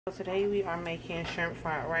So today we are making shrimp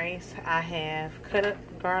fried rice. I have cut up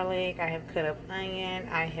garlic, I have cut up onion,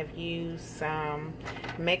 I have used some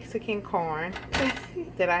Mexican corn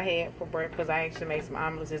that I had for breakfast. I actually made some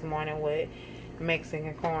omelets this morning with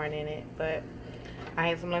Mexican corn in it, but I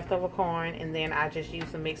had some leftover corn, and then I just used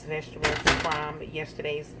some mixed vegetables from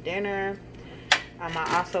yesterday's dinner.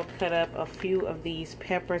 I also cut up a few of these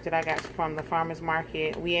peppers that I got from the farmer's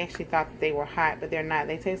market. We actually thought that they were hot, but they're not.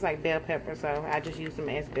 They taste like bell pepper, so I just used them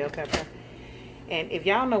as bell pepper. And if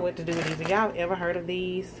y'all know what to do with these, have y'all ever heard of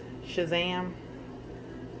these? Shazam?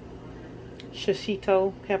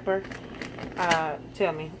 Shishito pepper?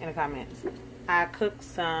 Tell me in the comments. I cooked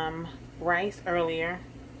some rice earlier,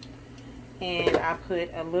 and I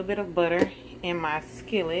put a little bit of butter in my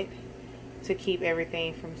skillet to keep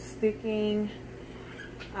everything from sticking.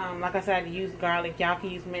 Like I said, I used garlic. Y'all can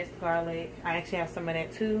use minced garlic. I actually have some of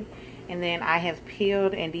that too. And then I have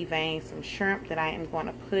peeled and deveined some shrimp that I am going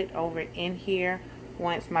to put over in here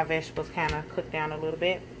once my vegetables kind of cook down a little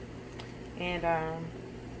bit. And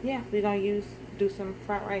yeah, we're going to do some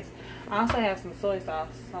fried rice. I also have some soy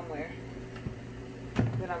sauce somewhere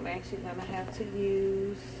that I'm actually going to have to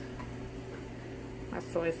use. My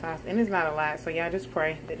soy sauce. And it's not a lot, so y'all just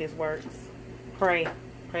pray that this works. Pray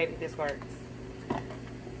that this works.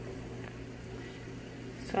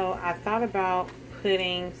 So I thought about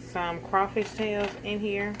putting some crawfish tails in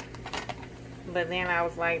here, but then I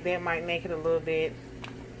was like, that might make it a little bit,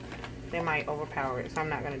 that might overpower it, so I'm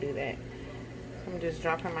not going to do that. So I'm just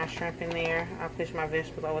dropping my shrimp in there. I'll push my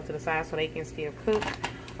vegetables over to the side so they can still cook.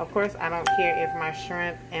 Of course, I don't care if my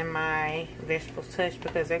shrimp and my vegetables touch,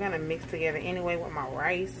 because they're going to mix together anyway with my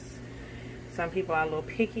rice. Some people are a little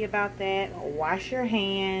picky about that. Wash your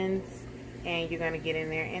hands, and you're going to get in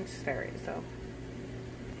there and stir it. So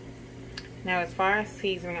now, as far as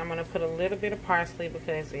seasoning, I'm going to put a little bit of parsley,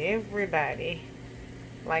 because everybody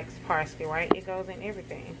likes parsley, right? It goes in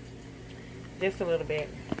everything. Just a little bit.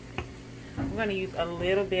 I'm going to use a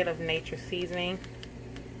little bit of nature seasoning,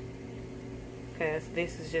 because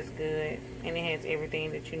this is just good, and it has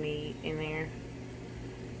everything that you need in there.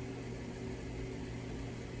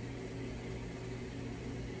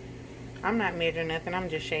 I'm not measuring nothing. I'm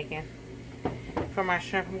just shaking. For my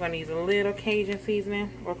shrimp, I'm going to use a little Cajun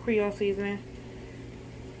seasoning or Creole seasoning.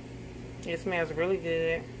 It smells really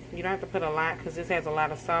good. You don't have to put a lot, because this has a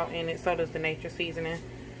lot of salt in it. So does the nature seasoning.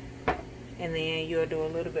 And then you'll do a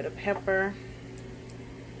little bit of pepper.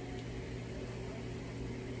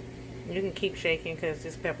 You can keep shaking, because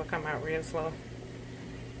this pepper come out real slow,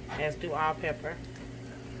 as do all pepper.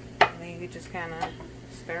 And then you just kind of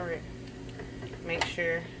stir it. Make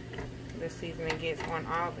sure the seasoning gets on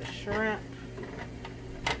all the shrimp.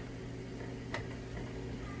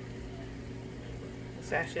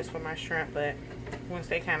 That's just for my shrimp, but once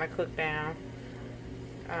they kind of cook down,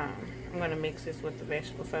 I'm going to mix this with the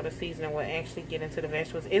vegetables, so the seasoning will actually get into the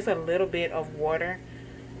vegetables. It's a little bit of water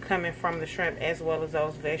coming from the shrimp as well as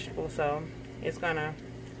those vegetables, so it's going to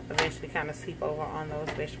eventually kind of seep over on those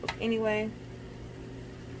vegetables anyway.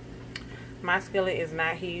 My skillet is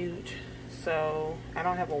not huge, so I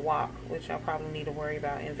don't have a wok, which I'll probably need to worry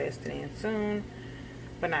about investing in soon,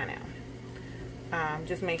 but not now.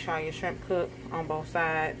 Just make sure your shrimp cook on both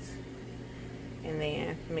sides, and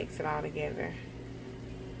then mix it all together.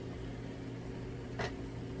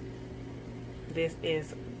 This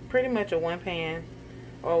is pretty much a one pan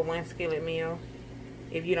or one skillet meal,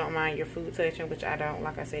 if you don't mind your food touching, which I don't,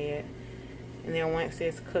 like I said. And then once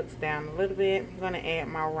this cooks down a little bit, I'm going to add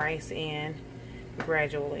my rice in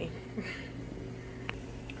gradually.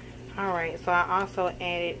 Alright, so I also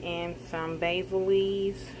added in some basil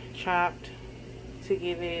leaves, chopped, to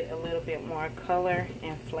give it a little bit more color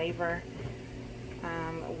and flavor.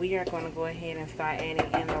 We are going to go ahead and start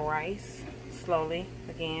adding in the rice slowly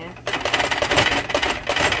again.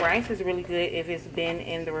 Rice is really good if it's been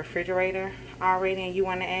in the refrigerator already and you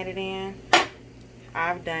want to add it in.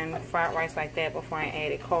 I've done fried rice like that before and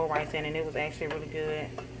added cold rice in, and it was actually really good.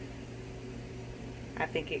 I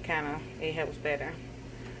think it helps better.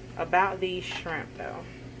 About these shrimp though,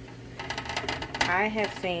 I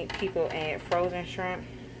have seen people add frozen shrimp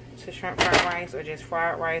to shrimp fried rice, or just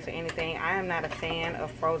fried rice or anything. I am not a fan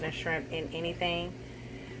of frozen shrimp in anything,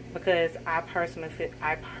 because I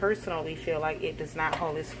personally feel like it does not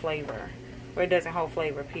hold its flavor, or it doesn't hold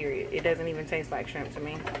flavor, period. It doesn't even taste like shrimp to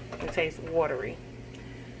me. It tastes watery.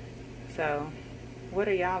 So what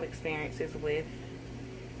are y'all experiences with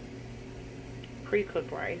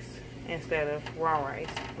pre-cooked rice instead of raw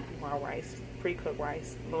rice, pre-cooked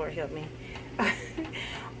rice? Lord help me.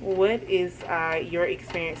 What is your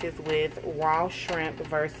experiences with raw shrimp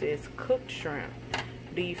versus cooked shrimp?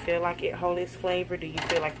 Do you feel like it holds its flavor? Do you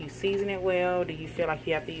feel like you season it well? Do you feel like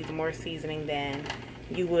you have to use more seasoning than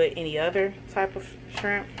you would any other type of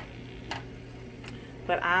shrimp?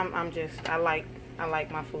 But I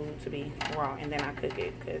like my food to be raw, and then I cook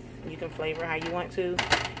it, because you can flavor how you want to.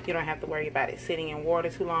 You don't have to worry about it sitting in water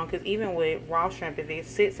too long, because even with raw shrimp, if it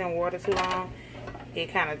sits in water too long, it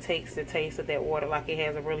kind of takes the taste of that water, like it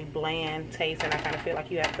has a really bland taste, and I kind of feel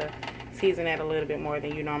like you have to season that a little bit more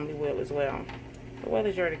than you normally will as well. But what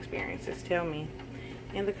is your experiences? Tell me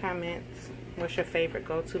in the comments. What's your favorite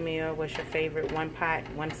go-to meal? What's your favorite one pot,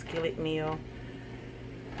 one skillet meal?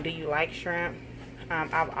 Do you like shrimp?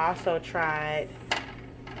 I've also tried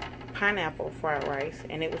pineapple fried rice,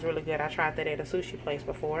 and it was really good. I tried that at a sushi place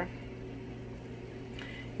before.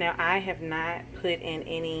 Now, I have not put in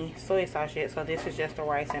any soy sauce yet, so this is just the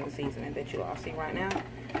rice and the seasoning that you all see right now.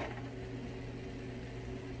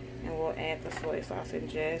 And we'll add the soy sauce in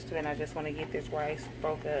just when I just want to get this rice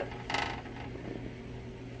broke up.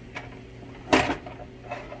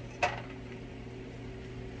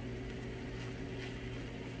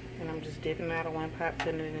 And I'm just dipping it out of one pot,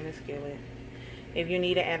 putting it in the skillet. If you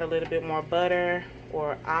need to add a little bit more butter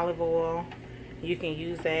or olive oil, you can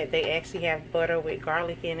use that. They actually have butter with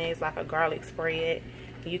garlic in it. It's like a garlic spread.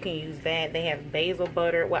 You can use that. They have basil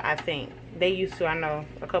butter. Well, I think they used to. I know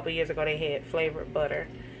a couple years ago they had flavored butter,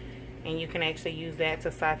 and you can actually use that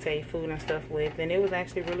to saute food and stuff with, and it was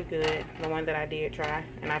actually really good, the one that I did try.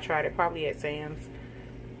 And I tried it probably at Sam's,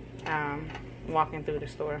 walking through the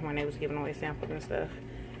store when they was giving away samples and stuff.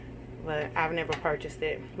 But I've never purchased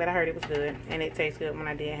it, but I heard it was good, and it tastes good when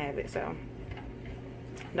I did have it. So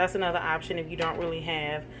that's another option if you don't really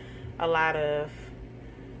have a lot of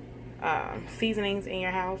seasonings in your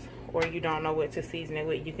house, or you don't know what to season it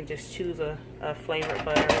with. You can just choose a flavored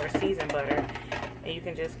butter or seasoned butter, and you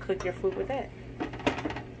can just cook your food with that.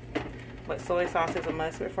 But soy sauce is a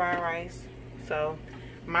must with fried rice. So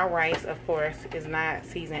my rice, of course, is not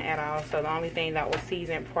seasoned at all. So the only thing that was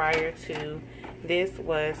seasoned prior to this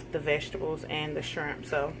was the vegetables and the shrimp.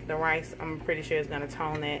 So the rice, I'm pretty sure, is going to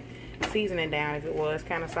tone that seasoning down if it was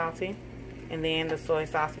kind of salty. And then the soy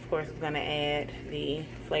sauce, of course, is going to add the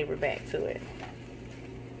flavor back to it.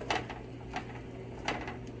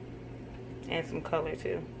 And some color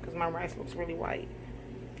too, because my rice looks really white.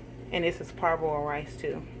 And this is parboiled rice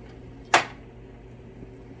too.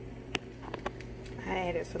 I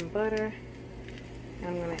added some butter.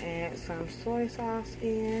 I'm going to add some soy sauce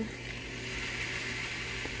in.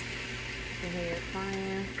 And here it's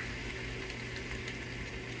frying.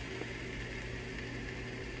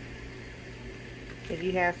 If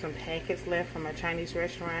you have some packets left from a Chinese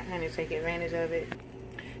restaurant, honey, take advantage of it.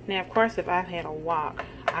 Now, of course, if I had a wok,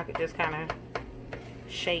 I could just kind of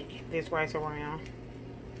shake this rice around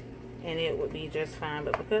and it would be just fine.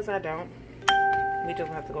 But because I don't, we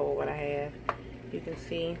just have to go with what I have. You can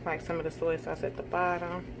see like some of the soy sauce at the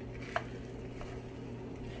bottom.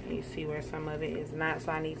 You see where some of it is not,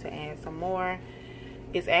 so I need to add some more.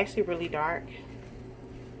 It's actually really dark.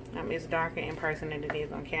 It's darker in person than it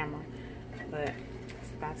is on camera, but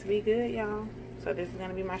it's about to be good, y'all. So this is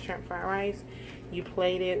gonna be my shrimp fried rice. You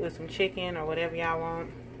plate it with some chicken or whatever y'all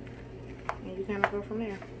want, and you kind of go from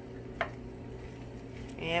there.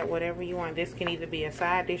 Add whatever you want. This can either be a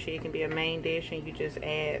side dish or it can be a main dish, and you just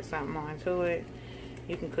add something onto it.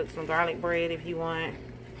 You can cook some garlic bread if you want.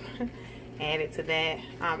 Add it to that.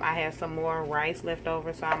 I have some more rice left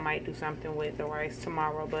over, so I might do something with the rice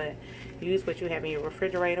tomorrow. But use what you have in your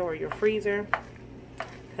refrigerator or your freezer,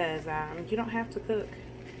 because you don't have to cook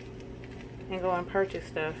and go and purchase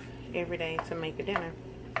stuff every day to make a dinner.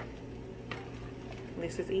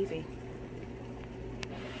 This is easy.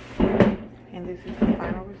 And this is the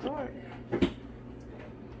final resort.